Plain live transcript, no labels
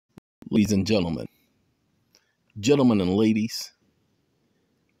Ladies and gentlemen, gentlemen and ladies,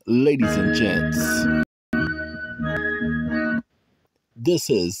 ladies and gents, this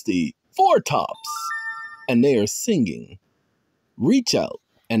is the Four Tops, and they are singing Reach Out,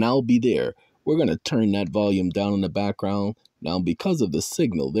 and I'll Be There. We're going to turn that volume down in the background. Now, because of the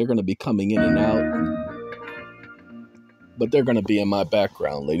signal, they're going to be coming in and out, but they're going to be in my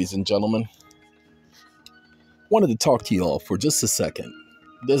background, ladies and gentlemen. Wanted to talk to you all for just a second.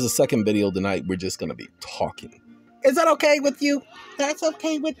 There's a second video tonight. We're just going to be talking. Is that okay with you? That's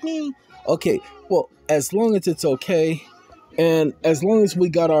okay with me. Okay, well, as long as it's okay, and as long as we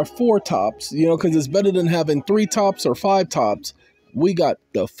got our four tops, you know, because it's better than having three tops or five tops, we got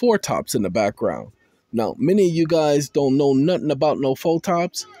the four tops in the background. Now, many of you guys don't know nothing about no four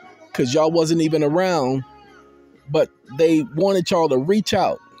tops because y'all wasn't even around, but they wanted y'all to reach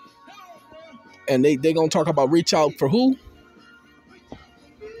out. And they going to talk about reach out for who?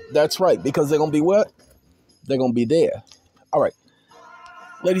 That's right, because they're going to be what? They're going to be there. All right.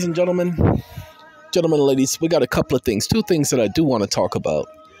 Ladies and gentlemen, and ladies, we got a couple of things. Two things that I do want to talk about.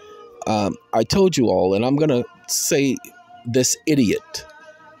 I told you all, and I'm going to say this idiot.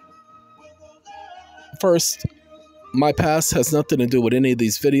 First, my past has nothing to do with any of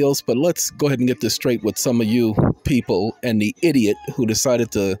these videos, but let's go ahead and get this straight with some of you people and the idiot who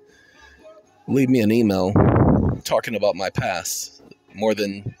decided to leave me an email talking about my past more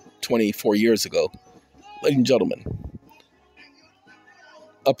than 24 years ago. Ladies and gentlemen,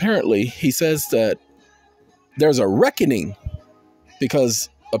 apparently he says that there's a reckoning because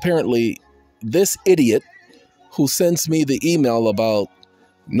apparently this idiot who sends me the email about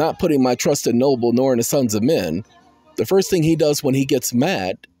not putting my trust in Noble nor in the sons of men, the first thing he does when he gets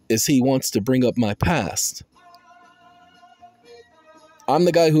mad is he wants to bring up my past. I'm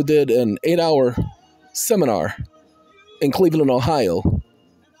the guy who did an 8-hour seminar in Cleveland, Ohio,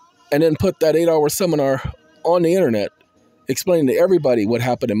 and then put that 8-hour seminar on the internet, explaining to everybody what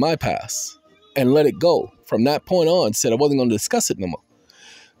happened in my past, and let it go. From that point on, said I wasn't going to discuss it no more.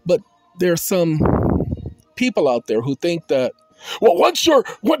 But there are some people out there who think that, well, what's your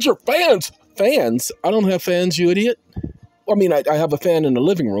fans? I don't have fans, you idiot. I mean, I have a fan in the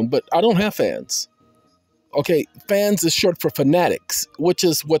living room, but I don't have fans. Okay, fans is short for fanatics, which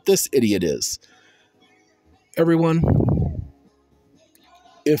is what this idiot is. Everyone,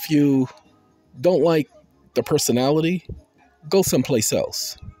 if you don't like the personality, go someplace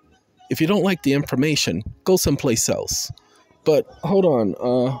else. If you don't like the information, go someplace else. But hold on,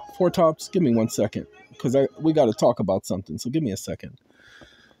 Four Tops, give me 1 second, because we got to talk about something, so give me a second.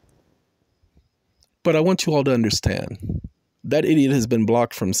 But I want you all to understand, that idiot has been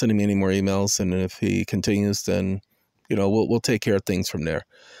blocked from sending me any more emails, and if he continues, then, you know, we'll take care of things from there.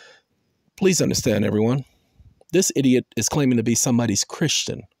 Please understand, everyone. This idiot is claiming to be somebody's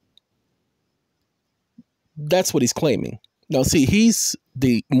Christian. That's what he's claiming. Now, see, he's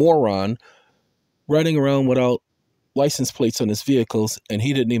the moron riding around without license plates on his vehicles, and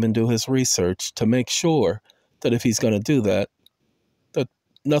he didn't even do his research to make sure that if he's going to do that, that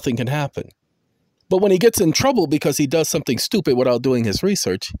nothing can happen. But when he gets in trouble because he does something stupid without doing his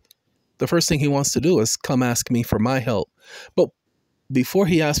research, the first thing he wants to do is come ask me for my help. But before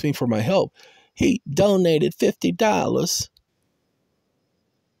he asked me for my help, he donated $50.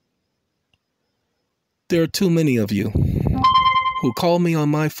 There are too many of you who call me on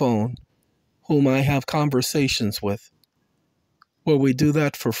my phone, whom I have conversations with, where we do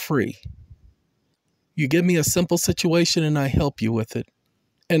that for free. You give me a simple situation and I help you with it.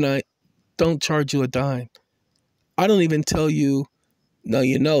 And I don't charge you a dime. I don't even tell you, no,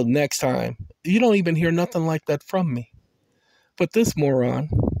 you know, next time. You don't even hear nothing like that from me. But this moron,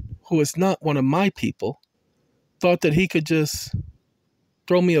 who is not one of my people, thought that he could just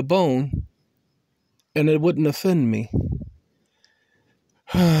throw me a bone and it wouldn't offend me.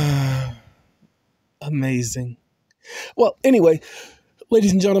 Amazing. Well, anyway,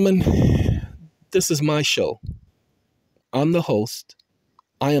 ladies and gentlemen, this is my show. I'm the host.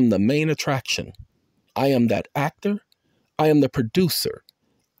 I am the main attraction. I am that actor. I am the producer.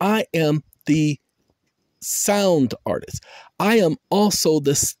 I am the sound artist. I am also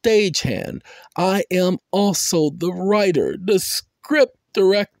the stagehand. I am also the writer, the script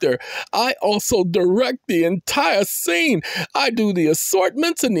director. I also direct the entire scene. I do the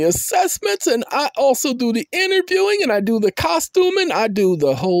assortments and the assessments, and I also do the interviewing, and I do the costuming. I do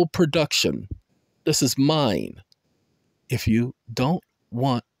the whole production. This is mine. If you don't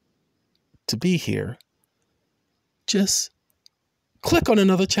want to be here, just click on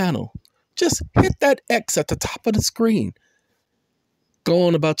another channel. Just hit that X at the top of the screen. Go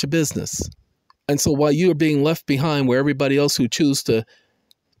on about your business. And so while you're being left behind where everybody else who choose to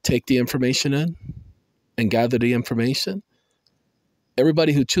take the information in and gather the information.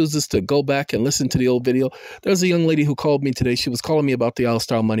 Everybody who chooses to go back and listen to the old video, there's a young lady who called me today. She was calling me about the hour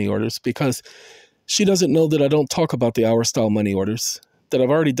style money orders because she doesn't know that I don't talk about the hour style money orders, that I've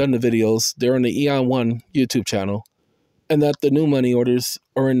already done the videos. They're on the EEON YouTube channel, and that the new money orders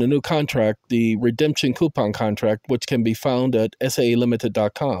are in the new contract, the redemption coupon contract, which can be found at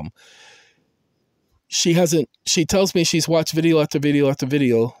saalimited.com. She tells me she's watched video after video after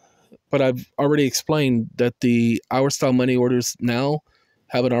video, but I've already explained that the hour style money orders now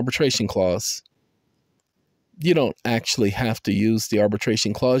have an arbitration clause. You don't actually have to use the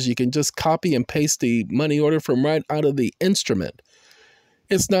arbitration clause. You can just copy and paste the money order from right out of the instrument.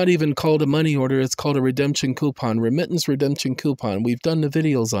 It's not even called a money order. It's called a redemption coupon, remittance redemption coupon. We've done the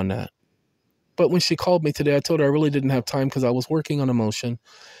videos on that. But when she called me today, I told her I really didn't have time because I was working on a motion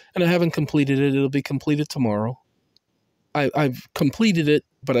and I haven't completed it. It'll be completed tomorrow. I've completed it,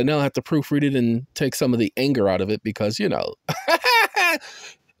 but I now have to proofread it and take some of the anger out of it because, you know.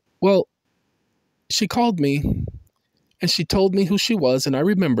 Well, she called me and she told me who she was, and I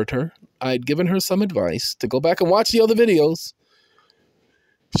remembered her. I'd given her some advice to go back and watch the other videos.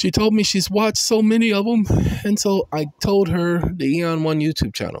 She told me she's watched so many of them, and so I told her the EEON1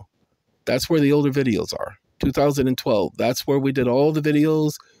 YouTube channel. That's where the older videos are. 2012. That's where we did all the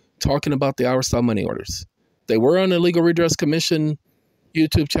videos talking about the hour style money orders. They were on the Legal Redress Commission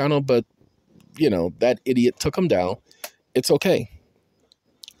YouTube channel, but, you know, that idiot took them down. It's okay.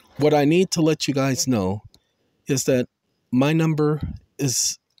 What I need to let you guys know is that my number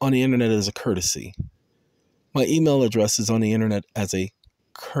is on the internet as a courtesy. My email address is on the internet as a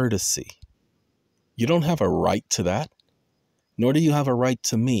courtesy. You don't have a right to that, nor do you have a right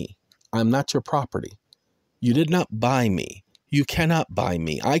to me. I'm not your property. You did not buy me. You cannot buy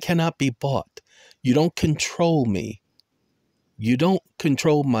me. I cannot be bought. You don't control me. You don't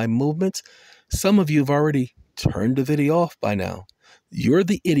control my movements. Some of you have already turned the video off by now. You're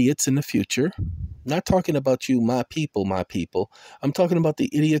the idiots in the future. Not talking about you, my people, my people. I'm talking about the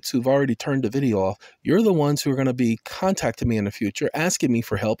idiots who've already turned the video off. You're the ones who are going to be contacting me in the future, asking me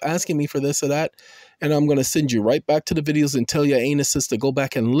for help, asking me for this or that. And I'm going to send you right back to the videos and tell your anuses to go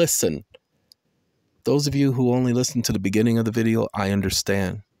back and listen. Those of you who only listen to the beginning of the video, I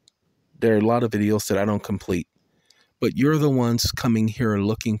understand. There are a lot of videos that I don't complete. But you're the ones coming here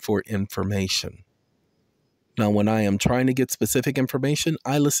looking for information. Now, when I am trying to get specific information,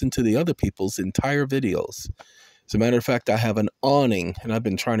 I listen to the other people's entire videos. As a matter of fact, I have an awning, and I've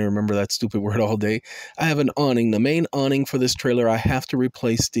been trying to remember that stupid word all day. I have an awning. The main awning for this trailer, I have to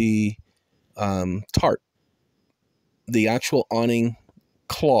replace the tarp, the actual awning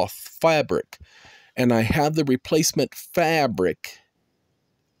cloth fabric. And I have the replacement fabric,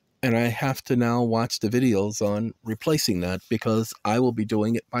 and I have to now watch the videos on replacing that because I will be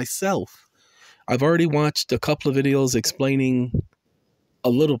doing it myself. I've already watched a couple of videos explaining a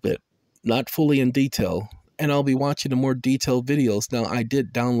little bit, not fully in detail, and I'll be watching the more detailed videos. Now, I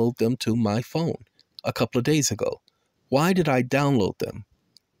did download them to my phone a couple of days ago. Why did I download them?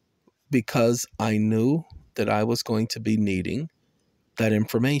 Because I knew that I was going to be needing that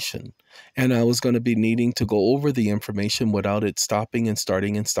information, and I was going to be needing to go over the information without it stopping and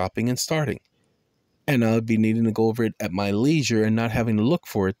starting and stopping and starting. And I would be needing to go over it at my leisure and not having to look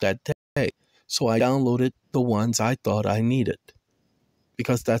for it that day. So I downloaded the ones I thought I needed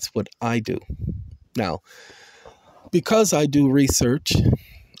because that's what I do. Now, because I do research,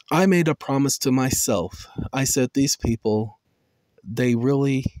 I made a promise to myself. I said, these people, they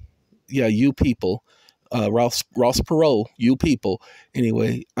really, you people, Ross Perot, you people.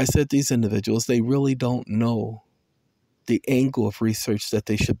 Anyway, I said these individuals, they really don't know the angle of research that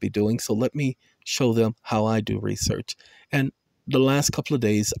they should be doing. So let me show them how I do research. And the last couple of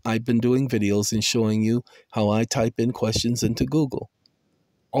days, I've been doing videos and showing you how I type in questions into Google.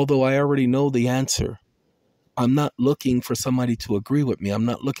 Although I already know the answer, I'm not looking for somebody to agree with me. I'm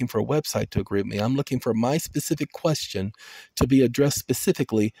not looking for a website to agree with me. I'm looking for my specific question to be addressed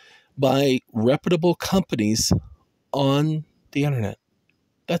specifically by reputable companies on the internet.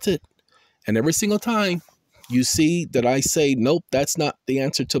 That's it. And every single time you see that I say, nope, that's not the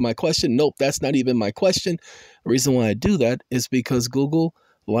answer to my question. Nope, that's not even my question. The reason why I do that is because Google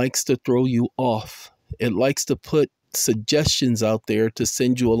likes to throw you off. It likes to put suggestions out there to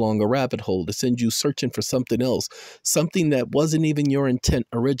send you along a rabbit hole, to send you searching for something else, something that wasn't even your intent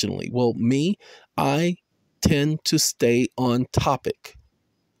originally. Well, me, I tend to stay on topic.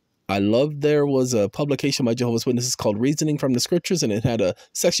 There was a publication by Jehovah's Witnesses called Reasoning from the Scriptures, and it had a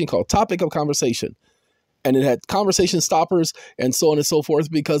section called Topic of Conversation. And it had conversation stoppers and so on and so forth,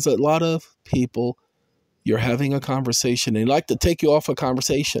 because a lot of people You're having a conversation and they like to take you off a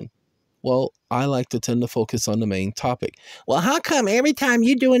conversation. Well, I like to tend to focus on the main topic. Well, how come every time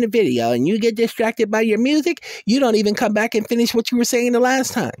you're doing a video and you get distracted by your music, you don't even come back and finish what you were saying the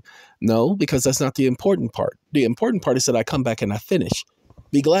last time? No, because that's not the important part. The important part is that I come back and I finish.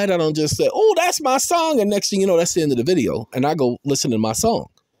 Be glad I don't just say, oh, that's my song. And next thing you know, that's the end of the video. And I go listen to my song.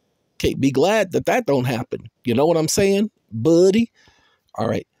 Okay, be glad that that don't happen. You know what I'm saying, buddy? All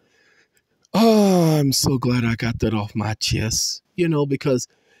right. Oh, I'm so glad I got that off my chest, because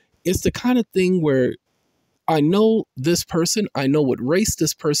it's the kind of thing where I know this person. I know what race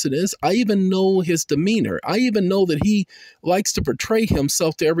this person is. I even know his demeanor. I even know that he likes to portray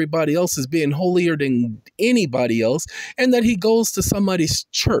himself to everybody else as being holier than anybody else, and that he goes to somebody's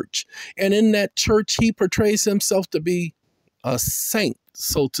church. And in that church, he portrays himself to be a saint,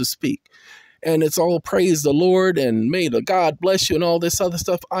 so to speak. And it's all praise the Lord and may the God bless you and all this other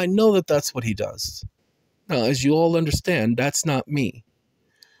stuff. I know that that's what he does. Now, as you all understand, that's not me.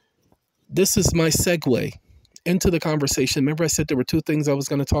 This is my segue into the conversation. Remember I said there were two things I was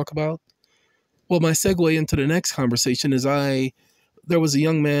going to talk about? Well, my segue into the next conversation is there was a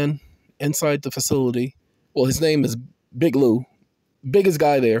young man inside the facility. Well, his name is Big Lou. Biggest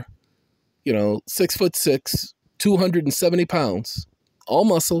guy there. 6'6", 270 pounds. All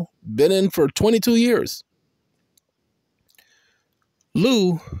muscle, been in for 22 years.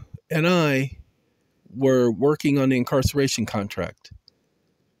 Lou and I were working on the incarceration contract.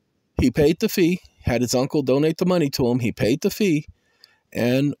 He paid the fee, had his uncle donate the money to him. He paid the fee.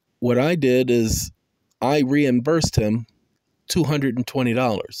 And what I did is I reimbursed him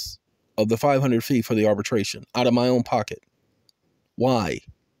 $220 of the $500 fee for the arbitration out of my own pocket. Why?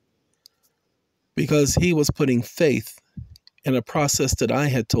 Because he was putting faith in a process that I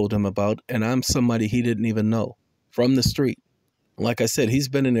had told him about, and I'm somebody he didn't even know from the street. Like I said, he's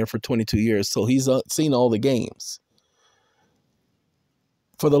been in there for 22 years, so he's seen all the games.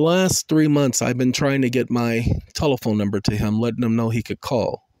 For the last 3 months, I've been trying to get my telephone number to him, letting him know he could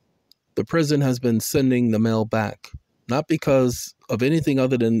call. The prison has been sending the mail back, not because of anything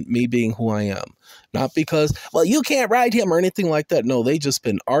other than me being who I am. Not because, well, you can't write him or anything like that. No, they just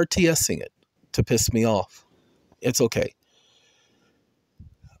been RTSing it to piss me off. It's okay.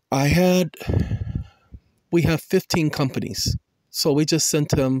 We have 15 companies. So we just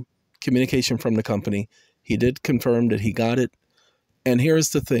sent him communication from the company. He did confirm that he got it. And here's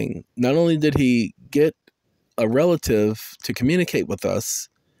the thing. Not only did he get a relative to communicate with us,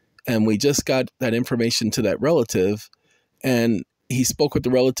 and we just got that information to that relative, and he spoke with the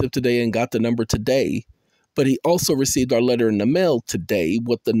relative today and got the number today, but he also received our letter in the mail today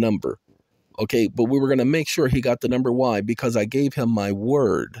with the number. Okay, but we were going to make sure he got the number. Why? Because I gave him my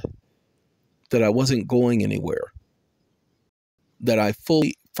word that I wasn't going anywhere. That I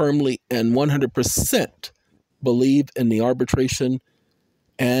fully, firmly, and 100% believe in the arbitration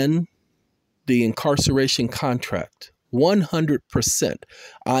and the incarceration contract. 100%.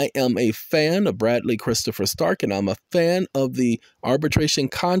 I am a fan of Bradley Christopher Stark, and I'm a fan of the arbitration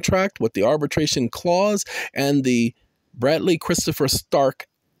contract with the arbitration clause and the Bradley Christopher Stark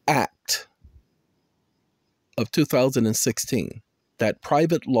Act of 2016, that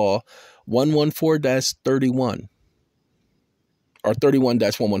private law 114-31 or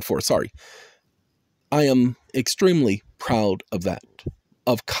 31-114, sorry. I am extremely proud of that,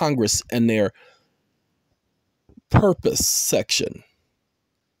 of Congress and their purpose section,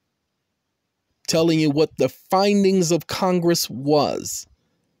 telling you what the findings of Congress was.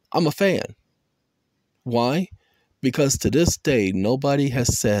 I'm a fan. Why? Because to this day, nobody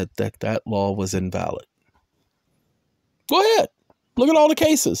has said that that law was invalid. Go ahead. Look at all the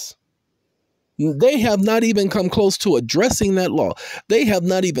cases. They have not even come close to addressing that law. They have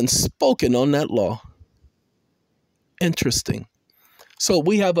not even spoken on that law. Interesting. So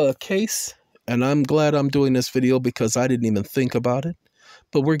we have a case, and I'm glad I'm doing this video because I didn't even think about it.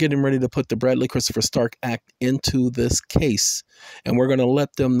 But we're getting ready to put the Bradley Christopher Stark Act into this case. And we're going to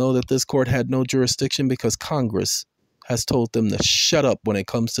let them know that this court had no jurisdiction because Congress has told them to shut up when it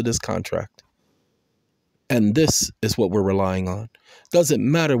comes to this contract. And this is what we're relying on. Doesn't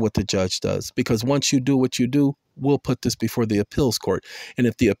matter what the judge does, because once you do what you do, we'll put this before the appeals court. And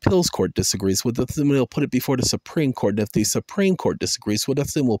if the appeals court disagrees with us, then we'll put it before the Supreme Court. And if the Supreme Court disagrees with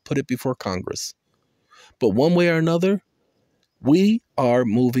us, then we'll put it before Congress. But one way or another, we are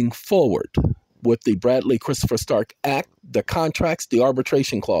moving forward with the Bradley Christopher Stark Act, the contracts, the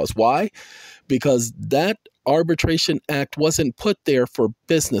arbitration clause. Why? Because that arbitration act wasn't put there for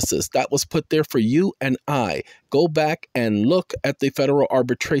businesses. That was put there for you and I. Go back and look at the Federal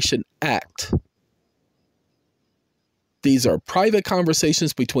Arbitration Act. These are private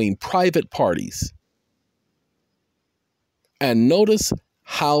conversations between private parties. And notice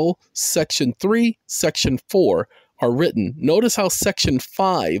how Section 3, Section 4 are written. Notice how Section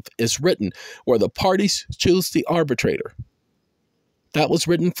 5 is written, where the parties choose the arbitrator. That was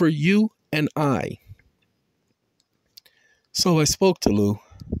written for you and I. So I spoke to Lou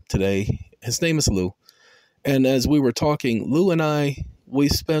today. His name is Lou. And as we were talking, Lou and I, we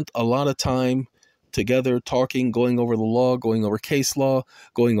spent a lot of time together talking, going over the law, going over case law,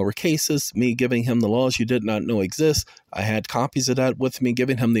 going over cases, me giving him the laws you did not know exist. I had copies of that with me,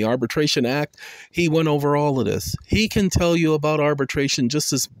 giving him the Arbitration Act. He went over all of this. He can tell you about arbitration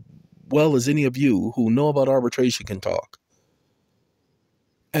just as well as any of you who know about arbitration can talk.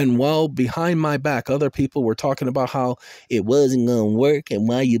 And while behind my back, other people were talking about how it wasn't going to work and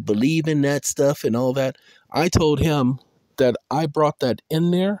why you believe in that stuff and all that, I told him that I brought that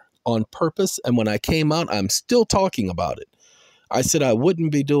in there on purpose. And when I came out, I'm still talking about it. I said I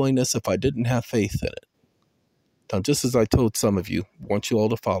wouldn't be doing this if I didn't have faith in it. Now, just as I told some of you, I want you all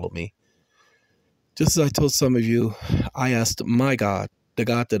to follow me. Just as I told some of you, I asked my God, the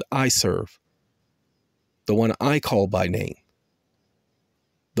God that I serve, the one I call by name,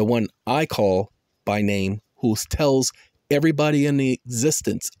 the one I call by name, who tells everybody in the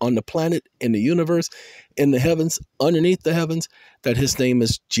existence on the planet, in the universe, in the heavens, underneath the heavens, that his name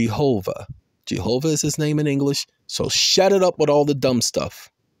is Jehovah. Jehovah is his name in English, so shut it up with all the dumb stuff.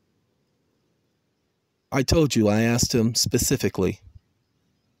 I told you, I asked him specifically.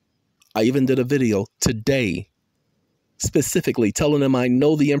 I even did a video today specifically telling him I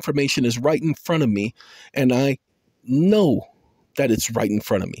know the information is right in front of me, and I know that it's right in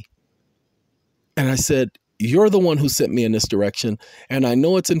front of me. And I said, you're the one who sent me in this direction, and I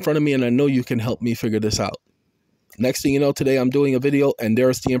know it's in front of me, and I know you can help me figure this out. Next thing you know, today I'm doing a video, and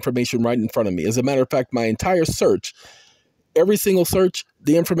there's the information right in front of me. As a matter of fact, my entire search, every single search,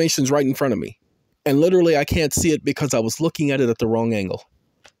 the information's right in front of me. And literally, I can't see it because I was looking at it at the wrong angle.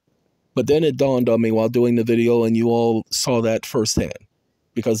 But then it dawned on me while doing the video, and you all saw that firsthand.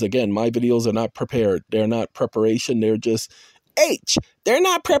 Because again, my videos are not prepared. They're not preparation. They're just H. They're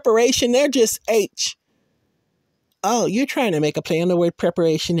not preparation. They're just H. Oh, you're trying to make a play on the word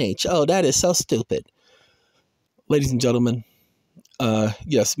preparation H. Oh, that is so stupid. Ladies and gentlemen,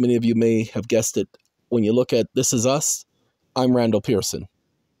 yes, many of you may have guessed it. When you look at This Is Us, I'm Randall Pearson.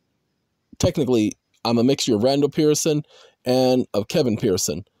 Technically, I'm a mixture of Randall Pearson and of Kevin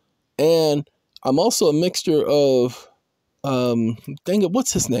Pearson. And I'm also a mixture of, dang it,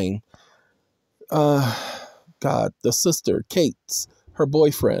 what's his name? God, the sister, Kate's, her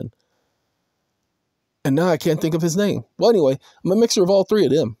boyfriend. And now I can't think of his name. Well, anyway, I'm a mixture of all three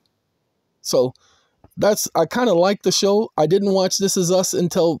of them. So I kind of like the show. I didn't watch This Is Us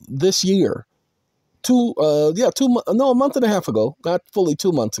until this year. A month and a half ago, not fully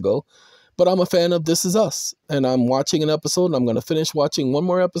 2 months ago. But I'm a fan of This Is Us. And I'm watching an episode, and I'm going to finish watching one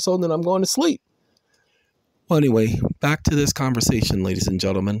more episode, and then I'm going to sleep. Well, anyway, back to this conversation, ladies and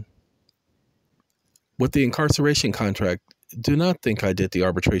gentlemen. With the incarceration contract, do not think I did the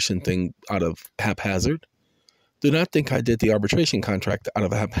arbitration thing out of haphazard. Do not think I did the arbitration contract out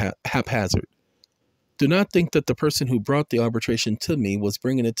of haphazard. Do not think that the person who brought the arbitration to me was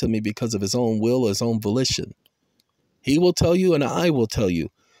bringing it to me because of his own will or his own volition. He will tell you, and I will tell you.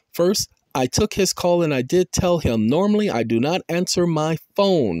 First, I took his call, and I did tell him, normally I do not answer my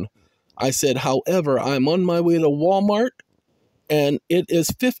phone. I said, however, I'm on my way to Walmart, and it is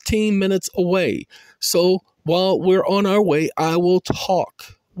 15 minutes away. So while we're on our way, I will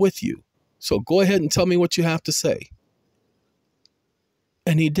talk with you. So go ahead and tell me what you have to say.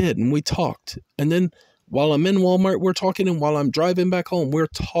 And he did, and we talked. And then while I'm in Walmart, we're talking, and while I'm driving back home, we're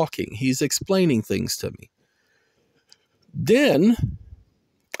talking. He's explaining things to me. Then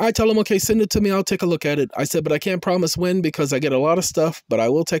I tell him, okay, send it to me. I'll take a look at it. I said, but I can't promise when because I get a lot of stuff, but I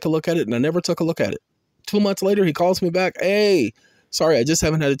will take a look at it. And I never took a look at it. 2 months later, he calls me back. Hey, sorry, I just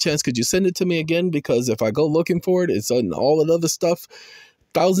haven't had a chance. Could you send it to me again? Because if I go looking for it, it's on all the other stuff,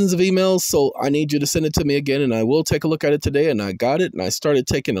 thousands of emails. So I need you to send it to me again. And I will take a look at it today. And I got it. And I started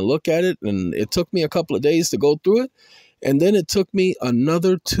taking a look at it. And it took me a couple of days to go through it. And then it took me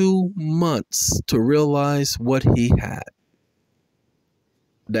another 2 months to realize what he had.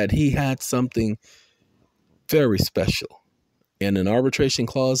 That he had something very special in an arbitration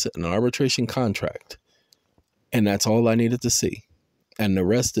clause, an arbitration contract. And that's all I needed to see. And the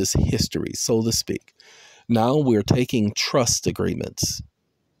rest is history, so to speak. Now we're taking trust agreements.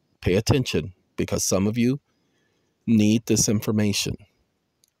 Pay attention, because some of you need this information.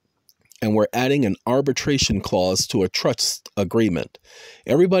 And we're adding an arbitration clause to a trust agreement.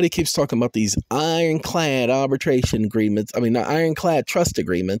 Everybody keeps talking about these ironclad arbitration agreements. I mean, the ironclad trust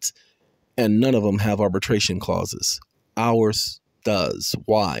agreements, and none of them have arbitration clauses. Ours does.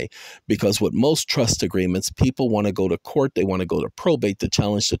 Why? Because with most trust agreements, people want to go to court. They want to go to probate to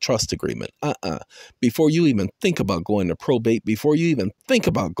challenge the trust agreement. Before you even think about going to probate, before you even think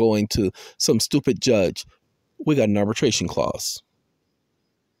about going to some stupid judge, we got an arbitration clause.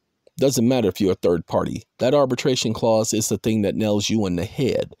 Doesn't matter if you're a third party. That arbitration clause is the thing that nails you in the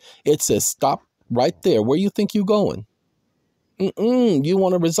head. It says, stop right there. Where you think you're going? You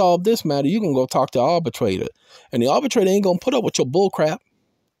want to resolve this matter, you can go talk to the arbitrator. And the arbitrator ain't going to put up with your bull crap.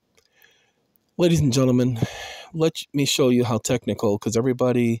 Ladies and gentlemen, let me show you how technical, because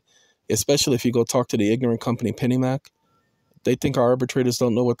everybody, especially if you go talk to the ignorant company PennyMac, they think our arbitrators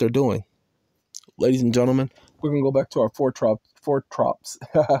don't know what they're doing. Ladies and gentlemen, we're going to go back to our four tops.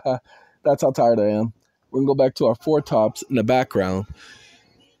 That's how tired I am. We're going to go back to our four tops in the background.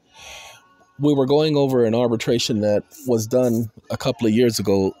 We were going over an arbitration that was done a couple of years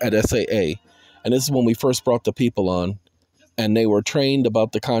ago at SAA. And this is when we first brought the people on. And they were trained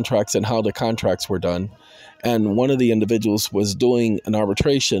about the contracts and how the contracts were done. And one of the individuals was doing an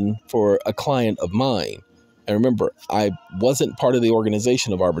arbitration for a client of mine. And remember, I wasn't part of the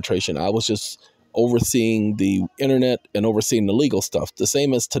organization of arbitration. I was just overseeing the internet and overseeing the legal stuff, the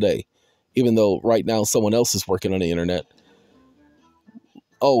same as today, even though right now someone else is working on the internet.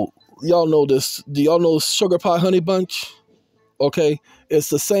 Oh, y'all know this. Do y'all know Sugar Pie Honey Bunch? Okay, it's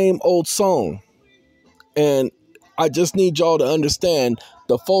the same old song. And I just need y'all to understand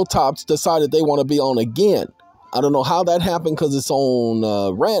the Four Tops decided they want to be on again. I don't know how that happened because it's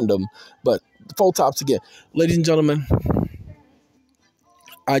on random, but the Four Tops again. Ladies and gentlemen,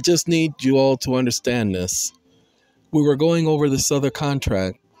 I just need you all to understand this. We were going over this other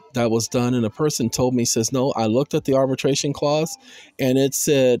contract that was done, and a person told me, says, no, I looked at the arbitration clause, and it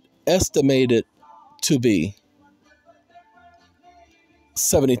said estimated to be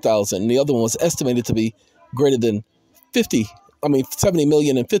 70,000. The other one was estimated to be greater than 70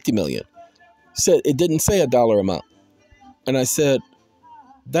 million and 50 million. Said it didn't say a dollar amount. And I said,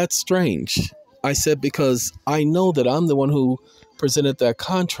 that's strange. I said, because I know that I'm the one who presented that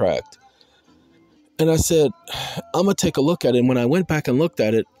contract. And I said, I'm going to take a look at it. And when I went back and looked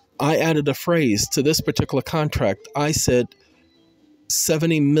at it, I added a phrase to this particular contract. I said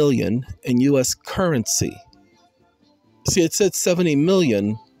 70 million in U.S. currency. See, it said $70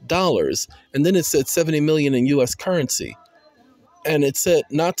 million, and then it said 70 million in U.S. currency. And it said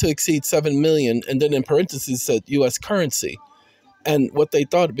not to exceed 7 million, and then in parentheses said U.S. currency. And what they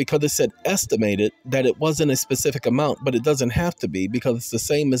thought, because it said estimated, that it wasn't a specific amount, but it doesn't have to be, because it's the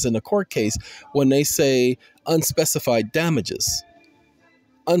same as in a court case when they say unspecified damages.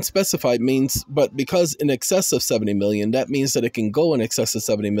 Unspecified means, but because in excess of 70 million, that means that it can go in excess of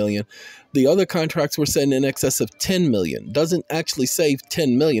 70 million. The other contracts were saying in excess of 10 million. Doesn't actually say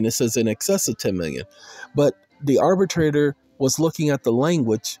 10 million. It says in excess of 10 million. But the arbitrator was looking at the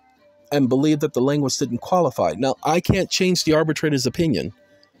language and believed that the language didn't qualify. Now, I can't change the arbitrator's opinion.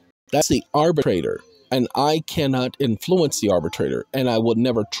 That's the arbitrator. And I cannot influence the arbitrator. And I would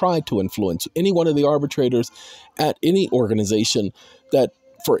never try to influence any one of the arbitrators at any organization that,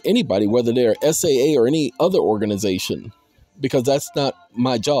 for anybody, whether they're SAA or any other organization, because that's not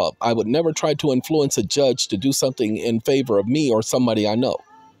my job. I would never try to influence a judge to do something in favor of me or somebody I know.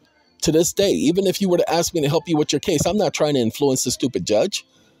 To this day, even if you were to ask me to help you with your case, I'm not trying to influence the stupid judge.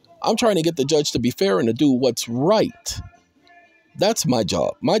 I'm trying to get the judge to be fair and to do what's right. That's my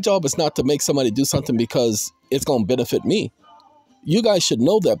job. My job is not to make somebody do something because it's going to benefit me. You guys should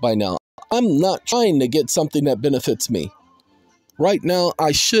know that by now. I'm not trying to get something that benefits me. Right now,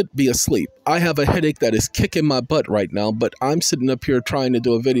 I should be asleep. I have a headache that is kicking my butt right now, but I'm sitting up here trying to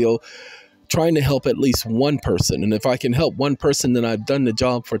do a video, trying to help at least one person. And if I can help one person, then I've done the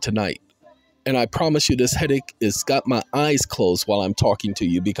job for tonight. And I promise you, this headache has got my eyes closed while I'm talking to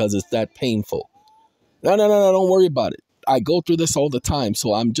you because it's that painful. No, don't worry about it. I go through this all the time,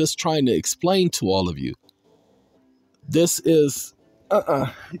 so I'm just trying to explain to all of you. This is,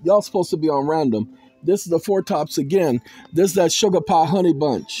 y'all supposed to be on random. This is the Four Tops again. This is that Sugar Pie Honey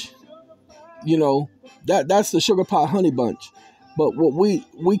Bunch. You know, that's the Sugar Pie Honey Bunch. But what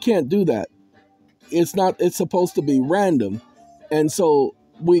we can't do that. It's supposed to be random. And so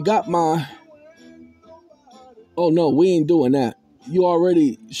we got oh no, we ain't doing that.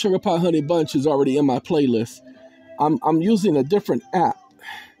 Sugar Pie Honey Bunch is already in my playlist. I'm using a different app.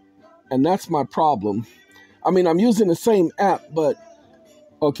 And that's my problem. I'm using the same app, but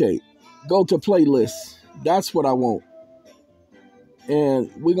okay. Go to playlist. That's what I want. And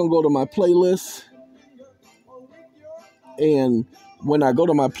we're going to go to my playlist. And when I go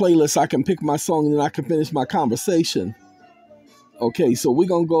to my playlist, I can pick my song and then I can finish my conversation. Okay, so we're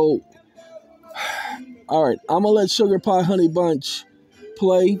going to go. All right, I'm going to let Sugar Pie Honey Bunch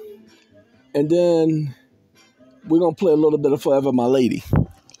play, and then we're going to play a little bit of Forever My Lady,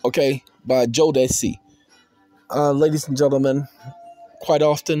 okay, by Joe Desi. Ladies and gentlemen, quite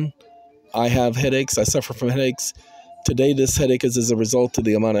often I have headaches. I suffer from headaches. Today, this headache is as a result of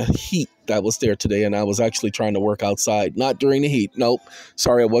the amount of heat that was there today, and I was actually trying to work outside. Not during the heat. Nope.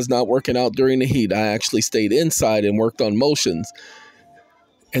 Sorry, I was not working out during the heat. I actually stayed inside and worked on motions.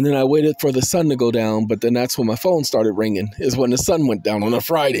 And then I waited for the sun to go down, but then that's when my phone started ringing, is when the sun went down on a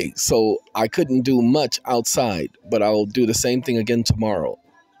Friday. So I couldn't do much outside, but I'll do the same thing again tomorrow.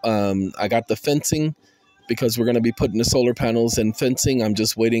 I got the fencing because we're going to be putting the solar panels and fencing. I'm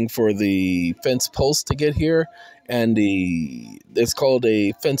just waiting for the fence post to get here. And it's called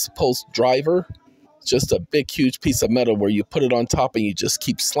a fence post driver. It's just a big, huge piece of metal where you put it on top and you just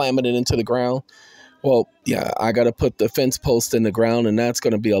keep slamming it into the ground. Well, yeah, I got to put the fence post in the ground, and that's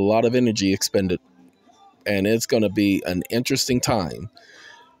going to be a lot of energy expended. And it's going to be an interesting time,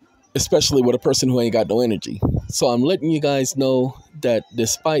 especially with a person who ain't got no energy. So I'm letting you guys know that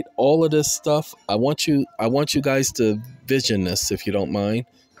despite all of this stuff, I want you guys to vision this, if you don't mind.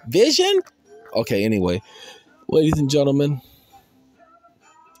 Vision? Okay, anyway, ladies and gentlemen,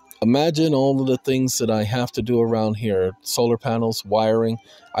 imagine all of the things that I have to do around here. Solar panels, wiring.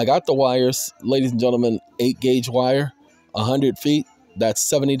 I got the wires, ladies and gentlemen, 8-gauge wire, 100 feet. That's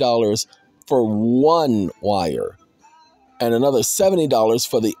 $70 for one wire. And another $70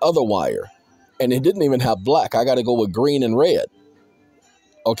 for the other wire. And it didn't even have black. I got to go with green and red.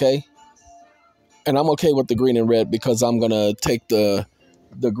 Okay? And I'm okay with the green and red because I'm going to take the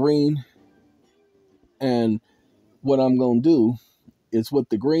green, and what I'm going to do is with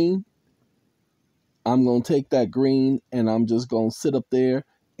the green, I'm going to take that green and I'm just going to sit up there,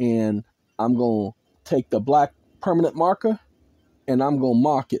 and I'm going to take the black permanent marker and I'm going to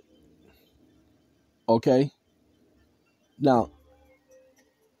mark it. Okay? Now,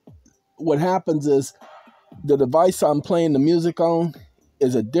 what happens is the device I'm playing the music on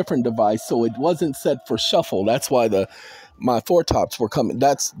is a different device, so it wasn't set for shuffle. That's why my Four Tops were coming.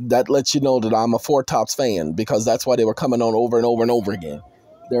 That lets you know that I'm a Four Tops fan, because that's why they were coming on over and over and over again.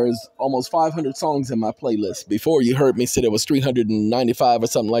 There's almost 500 songs in my playlist. Before, you heard me say there was 395 or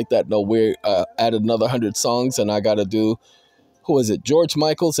something like that. No, we added another 100 songs, and I got to do, who is it? George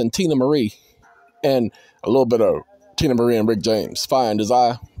Michaels and Tina Marie, and a little bit of Tina Marie and Rick James. Fine as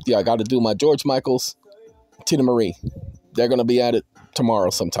I got to do my George Michaels, Tina Marie. They're going to be at it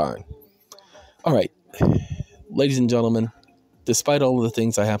tomorrow sometime. All right, ladies and gentlemen, despite all of the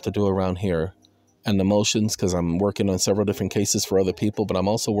things I have to do around here and the motions, because I'm working on several different cases for other people, but I'm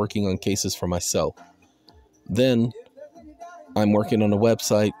also working on cases for myself. Then I'm working on the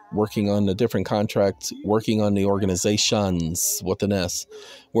website, working on the different contracts, working on the organizations with an S.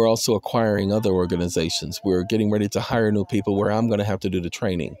 We're also acquiring other organizations. We're getting ready to hire new people where I'm going to have to do the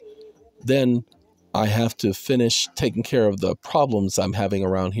training. Then I have to finish taking care of the problems I'm having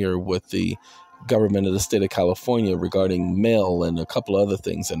around here with the government of the state of California regarding mail and a couple of other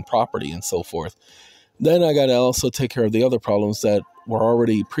things and property and so forth. Then I got to also take care of the other problems that were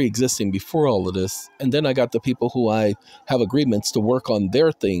already pre-existing before all of this. And then I got the people who I have agreements to work on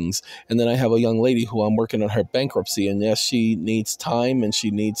their things. And then I have a young lady who I'm working on her bankruptcy. And yes, she needs time, and she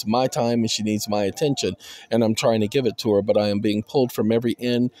needs my time, and she needs my attention. And I'm trying to give it to her, but I am being pulled from every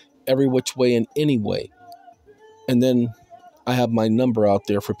end, every which way and any way. And then I have my number out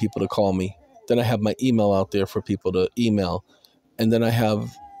there for people to call me. Then I have my email out there for people to email. And then I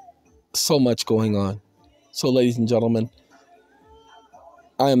have so much going on. So, ladies and gentlemen,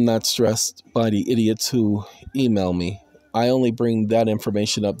 I am not stressed by the idiots who email me. I only bring that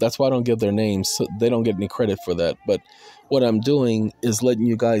information up. That's why I don't give their names, so they don't get any credit for that. But what I'm doing is letting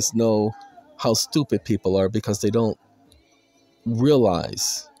you guys know how stupid people are, because they don't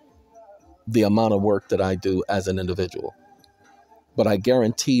realize the amount of work that I do as an individual. But I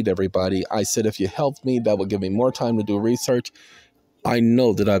guaranteed everybody, I said, if you helped me, that would give me more time to do research. I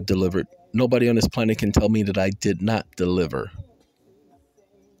know that I've delivered. Nobody on this planet can tell me that I did not deliver.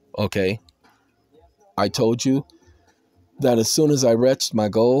 Okay? I told you that as soon as I reached my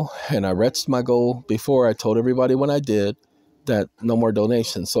goal, and I reached my goal before I told everybody when I did, that no more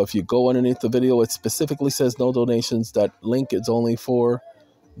donations. So if you go underneath the video, it specifically says no donations. That link is only for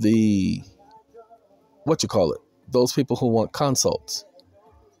the, those people who want consults.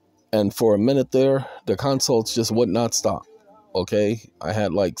 And for a minute there, the consults just would not stop. Okay, I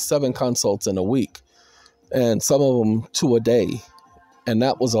had like 7 consults in a week, and some of them 2 a day, and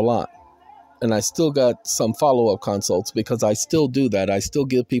that was a lot. And I still got some follow-up consults, because I still do that. I still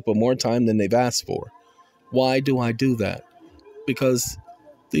give people more time than they've asked for. Why do I do that? Because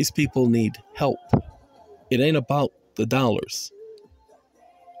these people need help. It ain't about the dollars.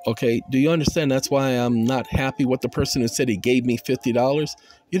 Okay, do you understand? That's why I'm not happy with the person who said he gave me $50.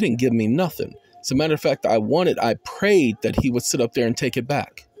 You didn't give me nothing. As a matter of fact, I prayed that he would sit up there and take it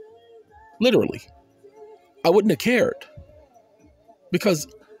back. Literally. I wouldn't have cared. Because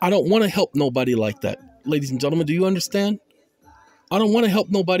I don't want to help nobody like that. Ladies and gentlemen, do you understand? I don't want to help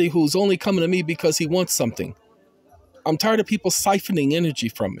nobody who's only coming to me because he wants something. I'm tired of people siphoning energy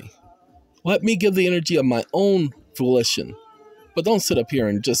from me. Let me give the energy of my own volition. But don't sit up here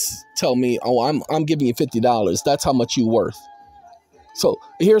and just tell me, oh, I'm giving you $50. That's how much you're worth. So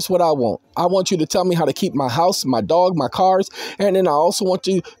here's what I want. I want you to tell me how to keep my house, my dog, my cars. And then I also want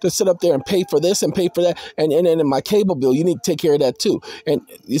you to sit up there and pay for this and pay for that. And in my cable bill, you need to take care of that too. And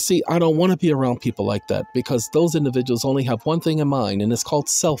you see, I don't want to be around people like that because those individuals only have one thing in mind, and it's called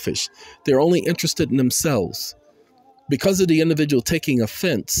selfish. They're only interested in themselves. Because of the individual taking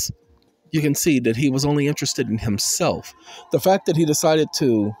offense, you can see that he was only interested in himself. The fact that he decided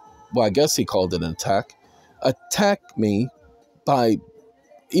to, well, I guess he called it an attack me by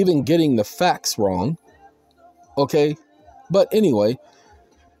even getting the facts wrong, okay? But anyway,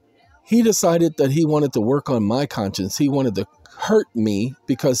 he decided that he wanted to work on my conscience. He wanted to hurt me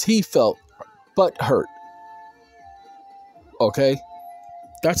because he felt butt hurt, okay?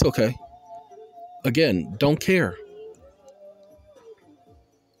 That's okay. Again, don't care.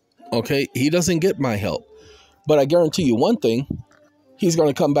 Okay, he doesn't get my help. But I guarantee you one thing, he's going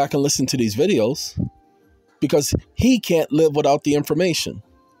to come back and listen to these videos because he can't live without the information.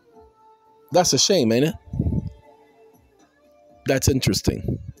 That's a shame, ain't it? That's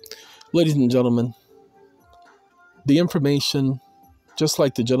interesting. Ladies and gentlemen, the information, just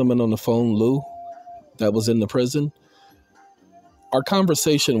like the gentleman on the phone, Lou, that was in the prison, our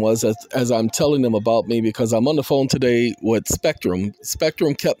conversation was as I'm telling them about me because I'm on the phone today with Spectrum.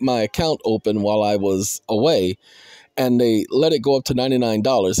 Spectrum kept my account open while I was away, and they let it go up to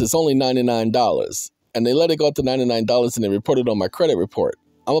 $99. It's only $99. And they let it go up to $99 and they reported on my credit report.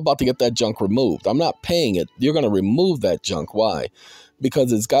 I'm about to get that junk removed. I'm not paying it. You're going to remove that junk. Why?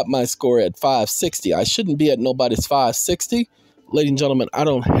 Because it's got my score at 560. I shouldn't be at nobody's 560. Ladies and gentlemen, I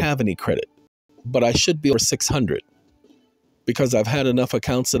don't have any credit, but I should be over 600 because I've had enough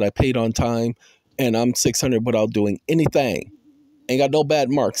accounts that I paid on time, and I'm 600 without doing anything. Ain't got no bad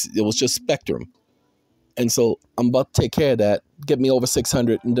marks. It was just Spectrum. And so I'm about to take care of that, get me over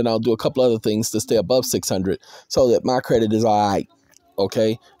 600, and then I'll do a couple other things to stay above 600 so that my credit is all right,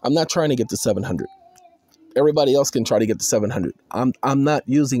 okay? I'm not trying to get to 700. Everybody else can try to get to 700. I'm not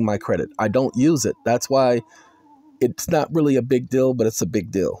using my credit. I don't use it. That's why it's not really a big deal, but it's a big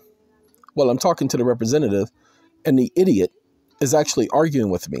deal. Well, I'm talking to the representative, and the idiot is actually arguing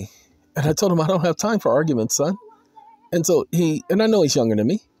with me. And I told him I don't have time for arguments, son. And so and I know he's younger than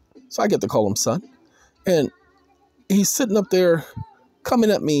me, so I get to call him son. And he's sitting up there coming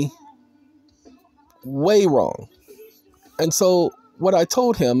at me way wrong. And so what I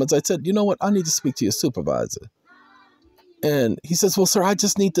told him is I said, you know what? I need to speak to your supervisor. And he says, well, sir, I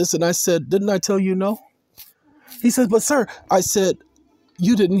just need this. And I said, didn't I tell you no? He said, but sir, I said,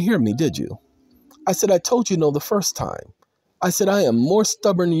 you didn't hear me, did you? I said, I told you no the first time. I said, I am more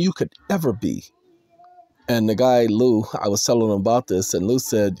stubborn than you could ever be. And the guy, Lou, I was telling him about this, and Lou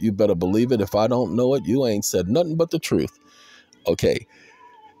said, you better believe it. If I don't know it, you ain't said nothing but the truth. Okay.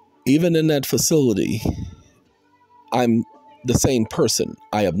 Even in that facility, I'm the same person.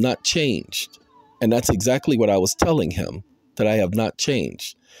 I have not changed. And that's exactly what I was telling him, that I have not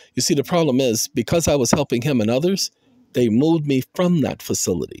changed. You see, the problem is, because I was helping him and others, they moved me from that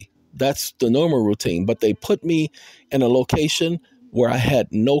facility. That's the normal routine. But they put me in a location where I had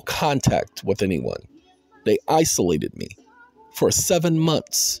no contact with anyone. They isolated me for 7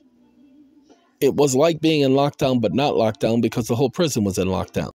 months. It was like being in lockdown, but not lockdown because the whole prison was in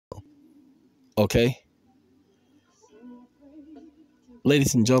lockdown. Okay?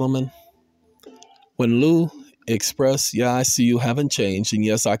 Ladies and gentlemen, when Lou expressed, yeah, I see you haven't changed, and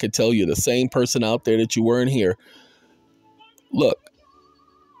yes, I could tell you're the same person out there that you were in here. Look,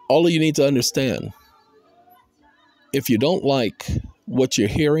 all of you need to understand, if you don't like what you're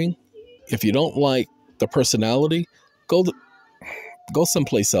hearing, if you don't like the personality, go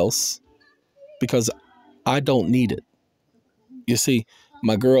someplace else, because I don't need it. You see,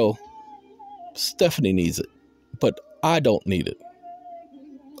 my girl Stephanie needs it, but I don't need it.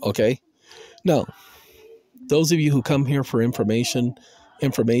 Okay? Now, those of you who come here for information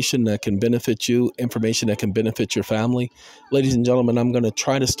that can benefit you, information that can benefit your family, ladies and gentlemen, I'm going to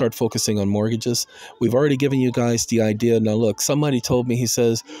try to start focusing on mortgages. We've already given you guys the idea. Now, look, somebody told me, he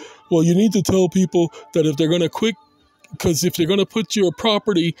says, well, you need to tell people that if they're going to quit Because if you're going to put your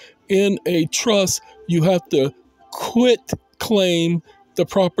property in a trust, you have to quit claim the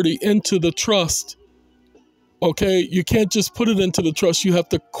property into the trust. Okay, you can't just put it into the trust. You have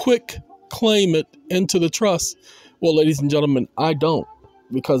to quick claim it into the trust. Well, ladies and gentlemen, I don't,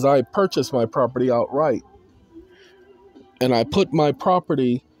 because I purchased my property outright. And I put my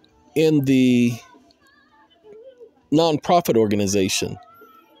property in the nonprofit organization.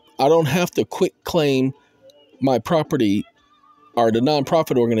 I don't have to quick claim my property or the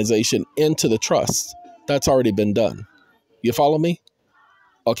nonprofit organization into the trust. That's already been done. You follow me?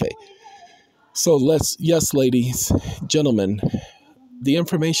 Okay. So yes, ladies, gentlemen, the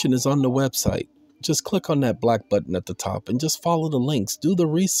information is on the website. Just click on that black button at the top and just follow the links. Do the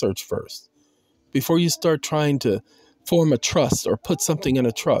research first before you start trying to form a trust or put something in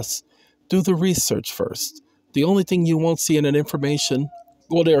a trust. Do the research first. The only thing you won't see in that information,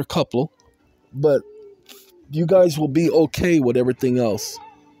 well, there are a couple, but you guys will be okay with everything else.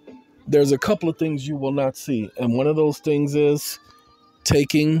 There's a couple of things you will not see. And one of those things is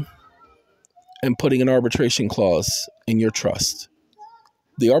taking and putting an arbitration clause in your trust.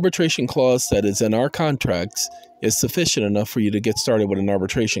 The arbitration clause that is in our contracts is sufficient enough for you to get started with an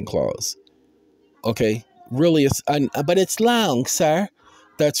arbitration clause. Okay? Really, but it's long, sir.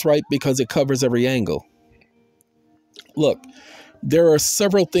 That's right, because it covers every angle. Look, there are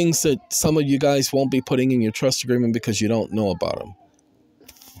several things that some of you guys won't be putting in your trust agreement because you don't know about them.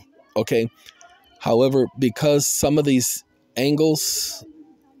 Okay? However, because some of these angles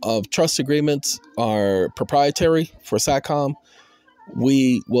of trust agreements are proprietary for SATCOM,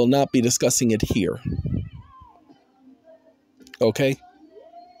 we will not be discussing it here. Okay?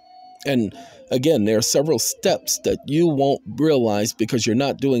 And again, there are several steps that you won't realize because you're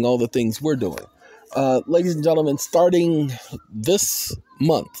not doing all the things we're doing. Ladies and gentlemen, starting this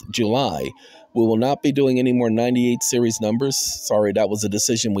month, July, we will not be doing any more 98 series numbers. Sorry, that was a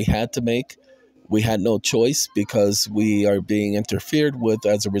decision we had to make. We had no choice because we are being interfered with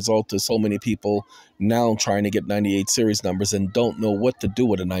as a result of so many people now trying to get 98 series numbers and don't know what to do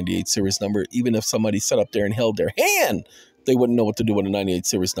with a 98 series number. Even if somebody sat up there and held their hand, they wouldn't know what to do with a 98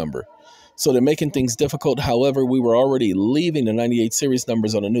 series number. So they're making things difficult. However, we were already leaving the 98 series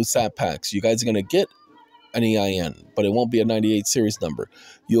numbers on the new SAT packs. You guys are going to get an EIN, but it won't be a 98 series number.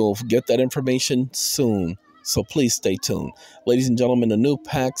 You'll get that information soon. So please stay tuned. Ladies and gentlemen, the new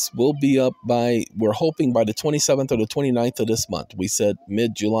packs will be up we're hoping by the 27th or the 29th of this month. We said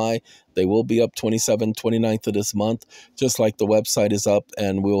mid-July. They will be up 27th, 29th of this month, just like the website is up,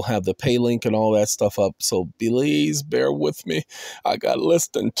 and we'll have the pay link and all that stuff up. So please bear with me. I got less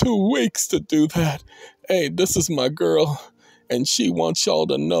than 2 weeks to do that. Hey, this is my girl, and she wants y'all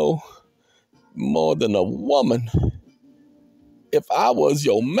to know more than a woman. If I was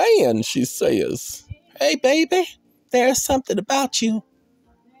your man, she says, hey, baby, there's something about you.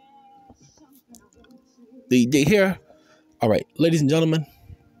 Do you hear? All right, ladies and gentlemen,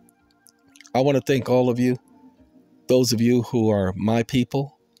 I want to thank all of you, those of you who are my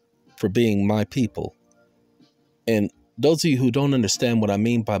people, for being my people. And those of you who don't understand what I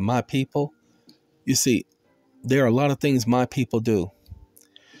mean by my people, you see, there are a lot of things my people do.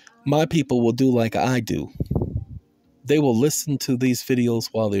 My people will do like I do. They will listen to these videos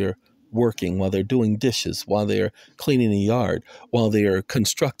while they're working, while they're doing dishes, while they're cleaning the yard, while they're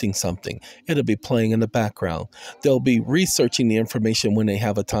constructing something. It'll be playing in the background. They'll be researching the information when they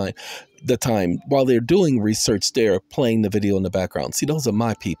have the time. While they're doing research, they're playing the video in the background. See, those are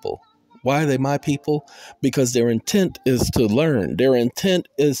my people. Why are they my people? Because their intent is to learn. Their intent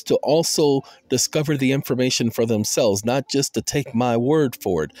is to also discover the information for themselves, not just to take my word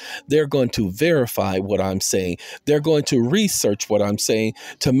for it. They're going to verify what I'm saying. They're going to research what I'm saying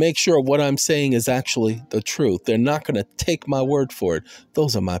to make sure what I'm saying is actually the truth. They're not going to take my word for it.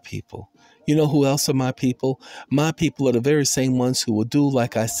 Those are my people. You know who else are my people? My people are the very same ones who will do,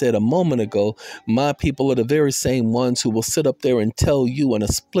 like I said a moment ago, my people are the very same ones who will sit up there and tell you in a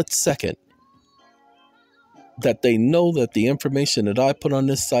split second that they know that the information that I put on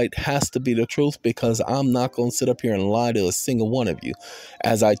this site has to be the truth, because I'm not going to sit up here and lie to a single one of you.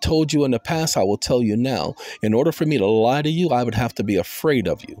 As I told you in the past, I will tell you now. In order for me to lie to you, I would have to be afraid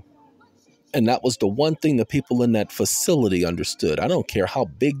of you. And that was the one thing the people in that facility understood. I don't care how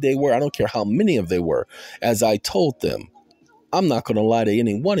big they were. I don't care how many of they were. As I told them, I'm not going to lie to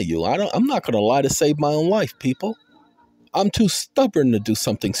any one of you. I'm not going to lie to save my own life, people. I'm too stubborn to do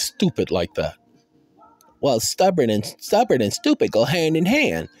something stupid like that. Well, stubborn and stupid go hand in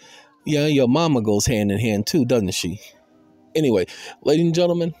hand. Yeah, your mama goes hand in hand too, doesn't she? Anyway, ladies and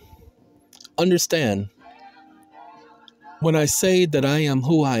gentlemen, understand When I say that I am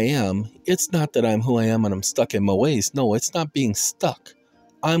who I am, it's not that I'm who I am and I'm stuck in my ways. No, it's not being stuck.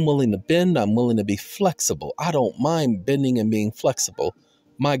 I'm willing to bend. I'm willing to be flexible. I don't mind bending and being flexible.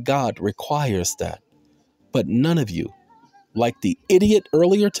 My God requires that. But none of you, like the idiot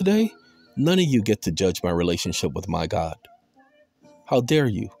earlier today, none of you get to judge my relationship with my God. How dare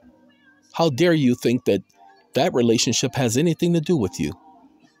you? How dare you think that that relationship has anything to do with you?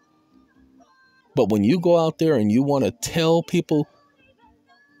 But when you go out there and you want to tell people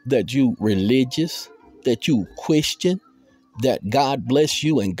that you religious, that you Christian, that God bless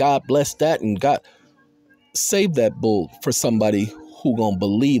you and God bless that, and God, save that bull for somebody who gonna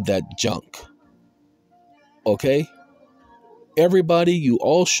believe that junk. Okay? Everybody, you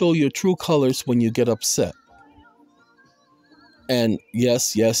all show your true colors when you get upset. And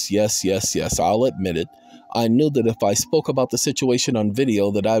yes, I'll admit it. I knew that if I spoke about the situation on video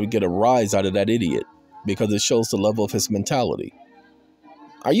that I would get a rise out of that idiot because it shows the level of his mentality.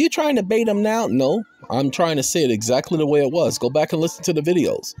 Are you trying to bait him now? No, I'm trying to say it exactly the way it was. Go back and listen to the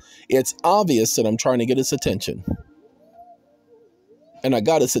videos. It's obvious that I'm trying to get his attention. And I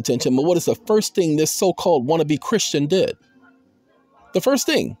got his attention. But what is the first thing this so-called wannabe Christian did? The first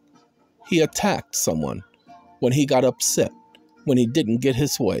thing, he attacked someone when he got upset, when he didn't get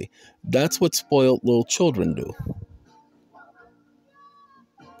his way. That's what spoiled little children do.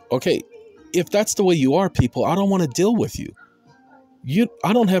 Okay, if that's the way you are, people, I don't want to deal with you.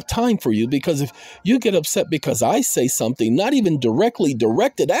 I don't have time for you, because if you get upset because I say something not even directly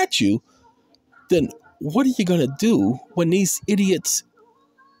directed at you, then what are you going to do when these idiots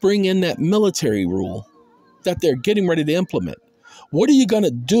bring in that military rule that they're getting ready to implement? What are you going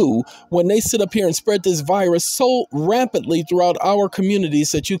to do when they sit up here and spread this virus so rampantly throughout our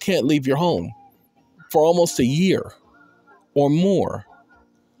communities that you can't leave your home for almost a year or more?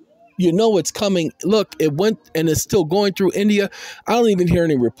 You know it's coming. Look, it went and it's still going through India. I don't even hear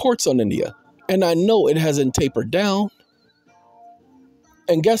any reports on India. And I know it hasn't tapered down.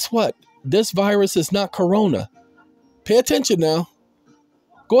 And guess what? This virus is not corona. Pay attention now.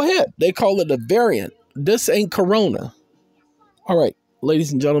 Go ahead. They call it a variant. This ain't corona. All right,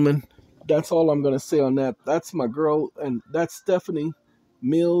 ladies and gentlemen, that's all I'm going to say on that. That's my girl, and that's Stephanie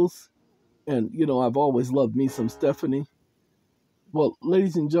Mills. And, you know, I've always loved me some Stephanie. Well,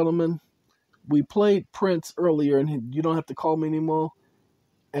 ladies and gentlemen, we played Prince earlier, and you don't have to call me anymore.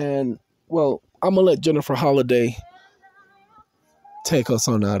 And, well, I'm going to let Jennifer Holliday take us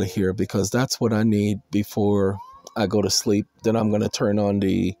on out of here, because that's what I need before I go to sleep. Then I'm going to turn on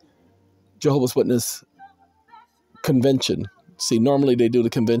the Jehovah's Witness convention. See, normally they do the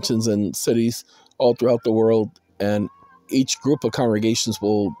conventions in cities all throughout the world, and each group of congregations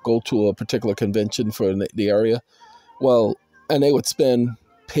will go to a particular convention for the area. Well, and they would spend,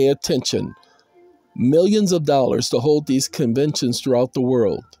 pay attention, millions of dollars to hold these conventions throughout the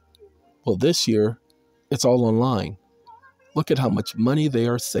world. Well, this year, it's all online. Look at how much money they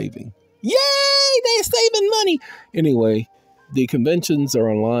are saving. Yay! They're saving money! Anyway, the conventions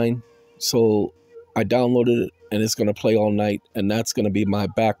are online, so I downloaded it, and it's going to play all night, and that's going to be my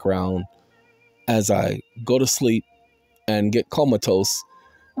background as I go to sleep and get comatose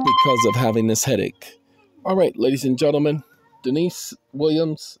because of having this headache. All right, ladies and gentlemen, Denise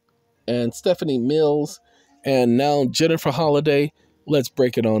Williams and Stephanie Mills, and now Jennifer Holliday, let's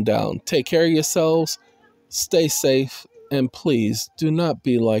break it on down. Take care of yourselves, stay safe, and please do not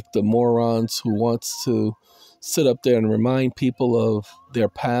be like the morons who wants to sit up there and remind people of their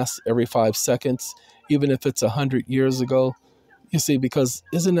past every 5 seconds, even if it's 100 years ago. You see, because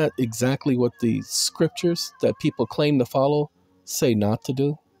isn't that exactly what the scriptures that people claim to follow say not to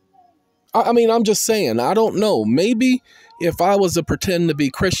do? I mean, I'm just saying, I don't know. Maybe if I was to pretend to be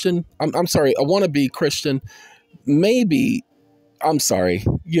Christian, I'm sorry, I want to be Christian, maybe, I'm sorry,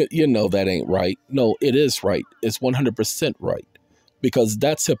 you know that ain't right. No, it is right. It's 100% right, because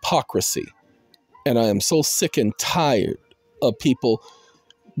that's hypocrisy. And I am so sick and tired of people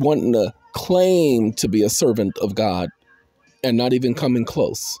wanting to claim to be a servant of God and not even coming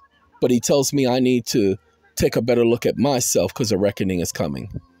close. But he tells me I need to take a better look at myself because a reckoning is coming.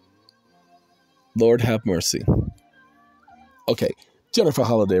 Lord have mercy. Okay, Jennifer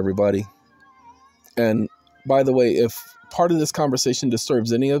Holliday, everybody. And by the way, if part of this conversation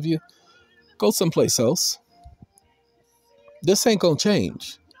disturbs any of you, go someplace else. This ain't gonna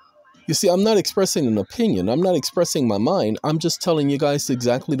change. You see, I'm not expressing an opinion. I'm not expressing my mind. I'm just telling you guys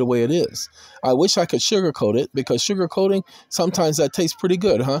exactly the way it is. I wish I could sugarcoat it, because sugarcoating, sometimes that tastes pretty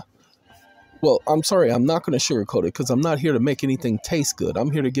good, huh? Well, I'm sorry, I'm not going to sugarcoat it, because I'm not here to make anything taste good.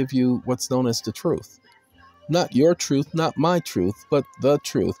 I'm here to give you what's known as the truth. Not your truth, not my truth, but the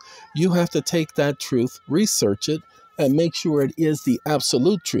truth. You have to take that truth, research it, and make sure it is the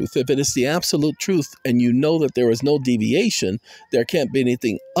absolute truth. If it is the absolute truth and you know that there is no deviation, there can't be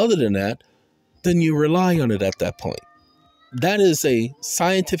anything other than that, then you rely on it at that point. That is a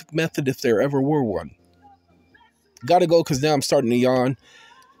scientific method if there ever were one. Gotta go because now I'm starting to yawn.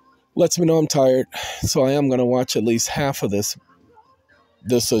 Lets me know I'm tired. So I am going to watch at least half of this.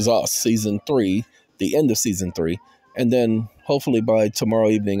 This Is Us, season 3, the end of season 3. And then hopefully by tomorrow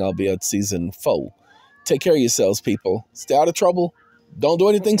evening, I'll be at season 4. Take care of yourselves, people. Stay out of trouble. Don't do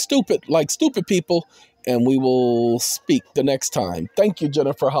anything stupid like stupid people. And we will speak the next time. Thank you,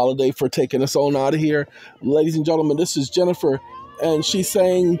 Jennifer Holiday, for taking us on out of here. Ladies and gentlemen, this is Jennifer. And she's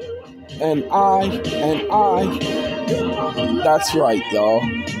saying, and I. That's right, y'all.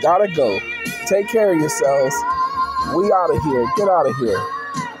 Gotta go. Take care of yourselves. We out of here. Get out of here.